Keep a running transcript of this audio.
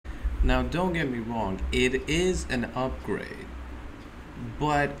Now, don't get me wrong, it is an upgrade,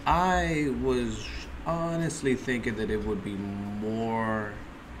 but I was honestly thinking that it would be more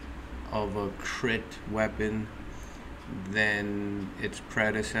of a crit weapon than its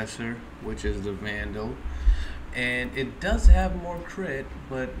predecessor, which is the Vandal. And it does have more crit,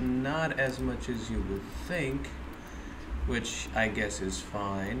 but not as much as you would think, which I guess is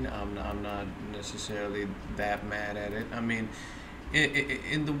fine. I'm not necessarily that mad at it. I mean,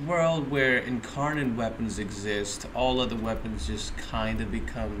 in the world where incarnate weapons exist, all other weapons just kind of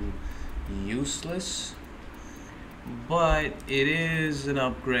become useless. But it is an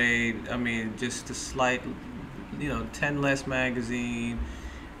upgrade. I mean, just a slight, 10 less magazine.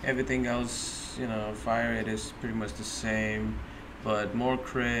 Everything else, fire rate is pretty much the same, but more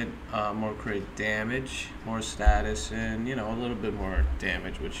crit damage, more status, and a little bit more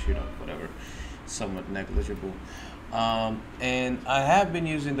damage, which whatever, somewhat negligible. And I have been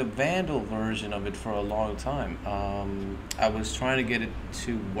using the Vandal version of it for a long time. I was trying to get it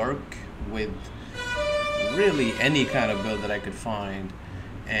to work with really any kind of build that I could find,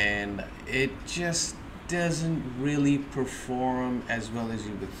 and it just doesn't really perform as well as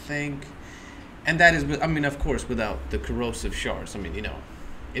you would think. And that is, I mean, of course, without the corrosive shards. I mean,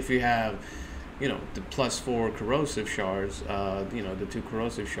 if you have, the +4 corrosive shards, the 2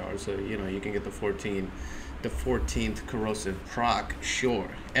 corrosive shards, so you can get the 14th corrosive proc. Sure,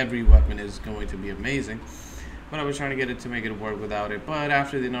 every weapon is going to be amazing. But I was trying to get it to make it work without it. But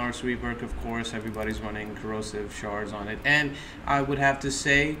after the Norse rework, of course, everybody's running corrosive shards on it. And I would have to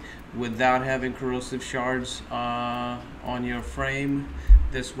say, without having corrosive shards on your frame,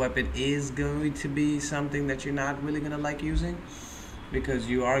 this weapon is going to be something that you're not really going to like using, because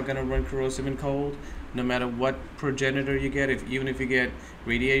you are going to run corrosive and cold no matter what progenitor you get. Even if you get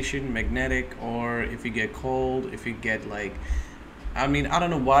radiation, magnetic, or if you get cold, if you get like, I mean, I don't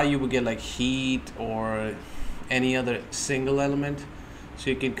know why you would get like heat or any other single element, so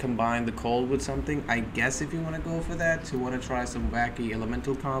you can combine the cold with something. I guess if you want to go for that, to want to try some wacky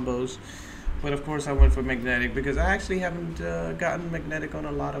elemental combos. But of course I went for magnetic because I actually haven't gotten magnetic on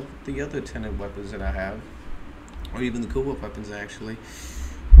a lot of the other Tenet weapons that I have, or even the Kuwa weapons actually.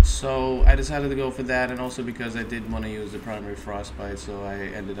 So I decided to go for that, and also because I did want to use the primary frostbite, so I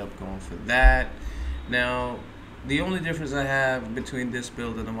ended up going for that. Now, the only difference I have between this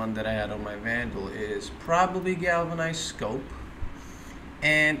build and the one that I had on my Vandal is probably galvanized scope.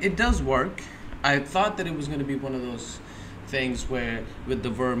 And it does work. I thought that it was going to be one of those things where, with the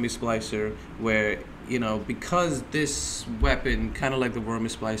Vermisplicer, where, because this weapon, kind of like the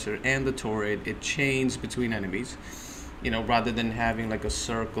Vermisplicer and the Torrid, it chains between enemies, rather than having like a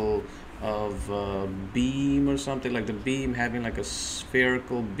circle of beam or something, like the beam having like a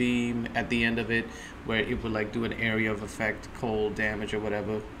spherical beam at the end of it, where it would like do an area of effect, cold damage or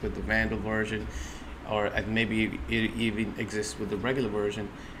whatever with the Vandal version, or maybe it even exists with the regular version.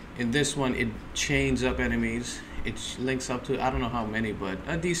 In this one, it chains up enemies. It links up to, I don't know how many, but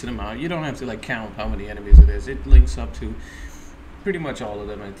a decent amount. You don't have to like count how many enemies it is. It links up to pretty much all of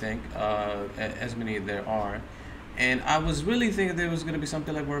them, I think, as many as there are. And I was really thinking there was going to be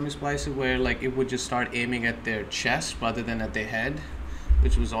something like Vermisplicer, where like it would just start aiming at their chest rather than at their head,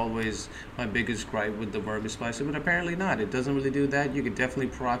 which was always my biggest gripe with the Vermisplicer, but apparently not. It doesn't really do that. You could definitely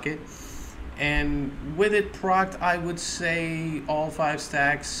proc it. And with it procced, I would say all 5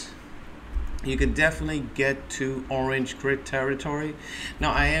 stacks, you could definitely get to orange crit territory.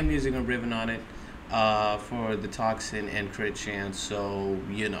 Now, I am using a Riven on it for the Toxin and crit chance, so,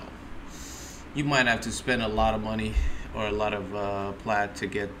 you might have to spend a lot of money or a lot of plat to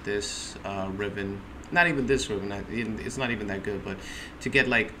get this Riven. Not even this Riven, it's not even that good, but to get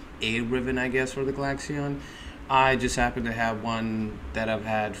like a Riven, I guess, for the Glaxion. I just happen to have one that I've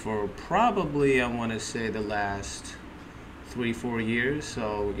had for probably, I want to say, the last 3-4 years,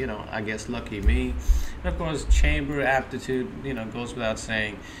 so I guess lucky me. And of course, chamber aptitude, goes without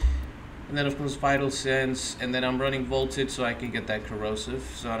saying. And then of course Vital Sense, and then I'm running Voltage so I can get that corrosive,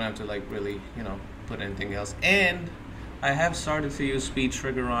 so I don't have to like really, put anything else. And I have started to use Speed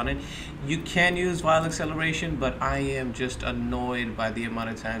Trigger on it. You can use Vital Acceleration, but I am just annoyed by the amount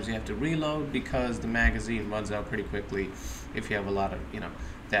of times you have to reload, because the magazine runs out pretty quickly if you have a lot of,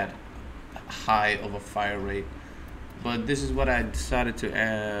 that high of a fire rate. But this is what I decided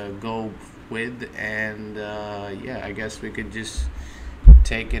to go with, and yeah, I guess we could just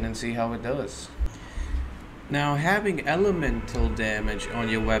take it and see how it does. Now, having elemental damage on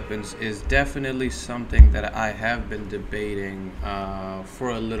your weapons is definitely something that I have been debating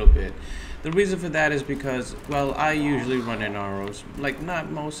for a little bit. The reason for that is because, well, I usually run in arrows, like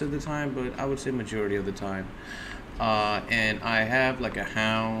not most of the time, but I would say majority of the time. And I have like a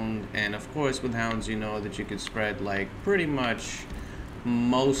hound, and of course with hounds you know that you could spread like pretty much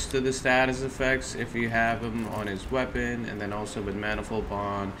most of the status effects if you have him on his weapon, and then also with Manifold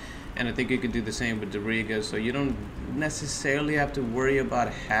Bond. And I think you could do the same with Doriga, so you don't necessarily have to worry about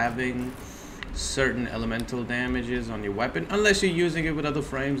having certain elemental damages on your weapon unless you're using it with other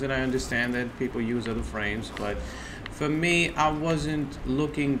frames, and I understand that people use other frames, but for me I wasn't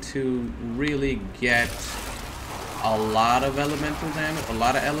looking to really get a lot of elemental damage, a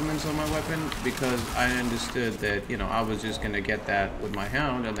lot of elements on my weapon, because I understood that, you know, I was just going to get that with my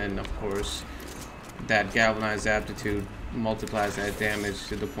hound, and then of course that galvanized aptitude multiplies that damage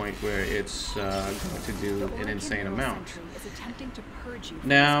to the point where it's going to do an insane amount.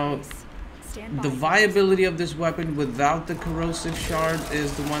 Now, the viability of this weapon without the corrosive shards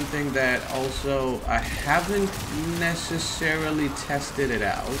is the one thing that also I haven't necessarily tested it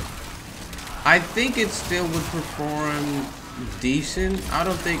out. I think it still would perform decent. I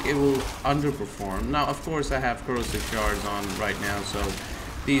don't think it will underperform. Now, of course, I have corrosive shards on right now, so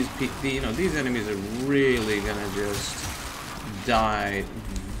these enemies are really gonna just die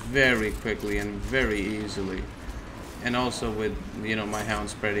very quickly and very easily. And also with, you know, my hound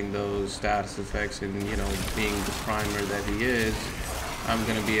spreading those status effects and, you know, being the primer that he is, I'm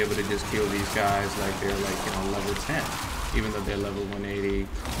gonna be able to just kill these guys like they're like, you know, level 10, even though they're level 180.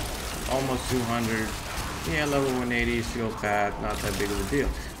 Almost 200. Yeah, level 180, skill path, not that big of a deal.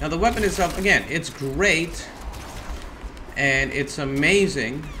 Now the weapon itself, again, it's great and it's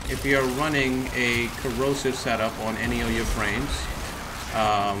amazing if you're running a corrosive setup on any of your frames,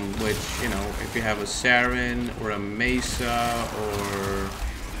 which, you know, if you have a Sarin or a Mesa, or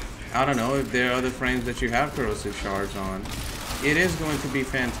I don't know if there are other frames that you have corrosive shards on, it is going to be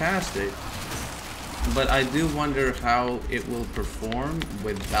fantastic. But I do wonder how it will perform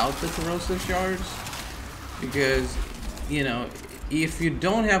without the corrosive shards, because, you know, if you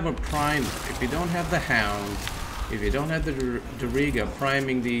don't have a primer, if you don't have the hound, if you don't have the Doriga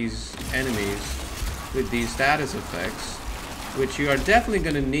priming these enemies with these status effects, which you are definitely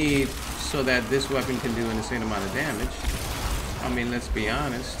going to need so that this weapon can do an insane amount of damage. I mean, let's be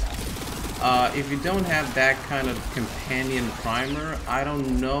honest. If you don't have that kind of companion primer, I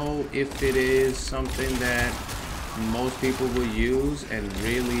don't know if it is something that most people will use and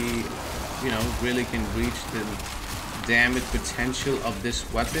really, you know, really can reach the damage potential of this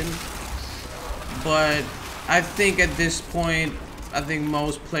weapon. But I think at this point, I think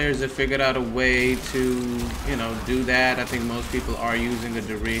most players have figured out a way to, you know, do that. I think most people are using the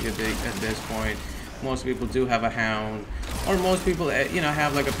Doriga at this point. Most people do have a hound, or most people, you know,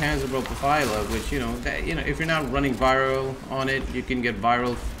 have like a Panzerbro Profiler, which, you know, that, you know, if you're not running viral on it, you can get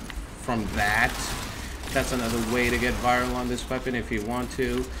viral from that. That's another way to get viral on this weapon if you want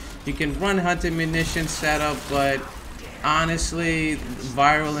to. You can run hunting munitions setup, but honestly,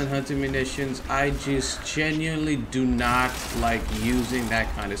 viral and hunting munitions, I just genuinely do not like using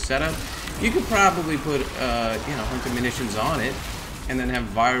that kind of setup. You could probably put, you know, hunting munitions on it, and then have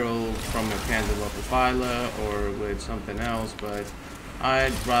viral from a Panzerbro Profiler or with something else, but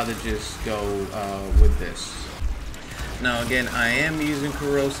I'd rather just go with this. Now again, I am using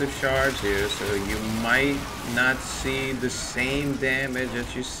corrosive shards here, so you might not see the same damage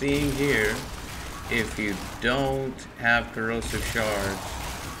that you're seeing here if you don't have corrosive shards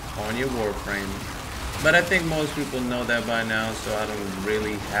on your Warframe. But I think most people know that by now, so I don't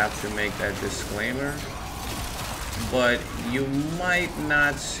really have to make that disclaimer. But you might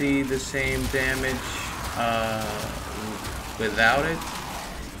not see the same damage without it.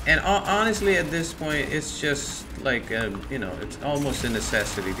 And honestly, at this point, it's just like, you know, it's almost a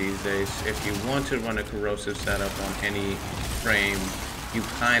necessity these days. If you want to run a corrosive setup on any frame, you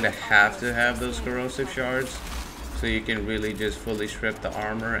kind of have to have those corrosive shards, so you can really just fully strip the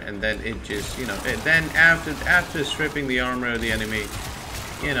armor, and then it just, you know, then after stripping the armor of the enemy,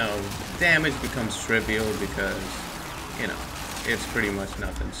 you know, damage becomes trivial because, you know, it's pretty much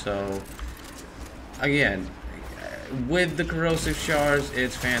nothing. So again, with the corrosive shards,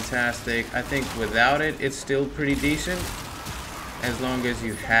 it's fantastic. I think without it, it's still pretty decent, as long as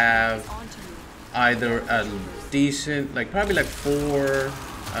you have either a decent, like probably like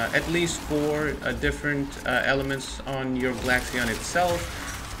at least four different elements on your Glaxion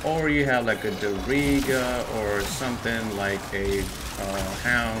itself, or you have like a Doriga or something like a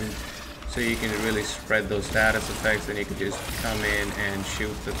Hound, so you can really spread those status effects, and you can just come in and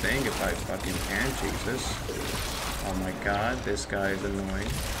shoot the thing if I fucking can. Jesus. Oh my god, this guy is annoying.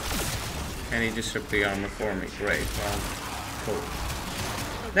 And he just stripped the armor for me. Great. Well,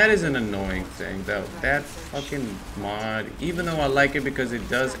 cool. That is an annoying thing, though. That fucking mod, even though I like it because it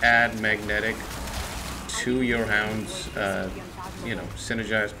does add magnetic to your hound's,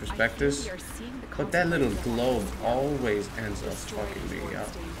 synergized prospectus. But that little globe always ends up fucking me up.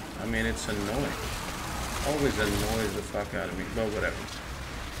 I mean, it's annoying. Always annoys the fuck out of me, but whatever.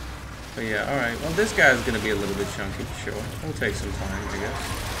 But yeah, alright. Well, this guy's gonna be a little bit chunky, sure. It'll take some time, I guess.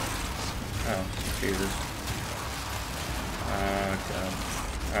 Oh, Jesus. God.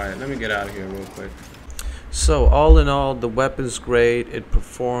 Alright, let me get out of here real quick. So, all in all, the weapon's great. It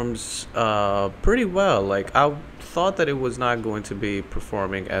performs pretty well. Like, I thought that it was not going to be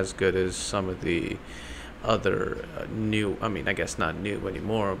performing as good as some of the other new, I mean, I guess not new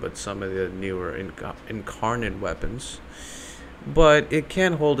anymore, but some of the newer incarnate weapons. But it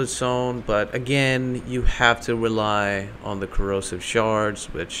can hold its own, but again, you have to rely on the corrosive shards,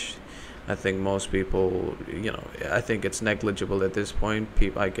 which I think most people, I think it's negligible at this point.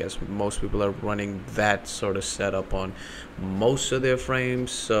 I guess most people are running that sort of setup on most of their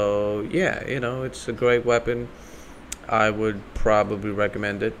frames. So yeah, it's a great weapon. I would probably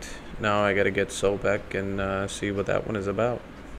recommend it. Now I gotta get Sobek and see what that one is about.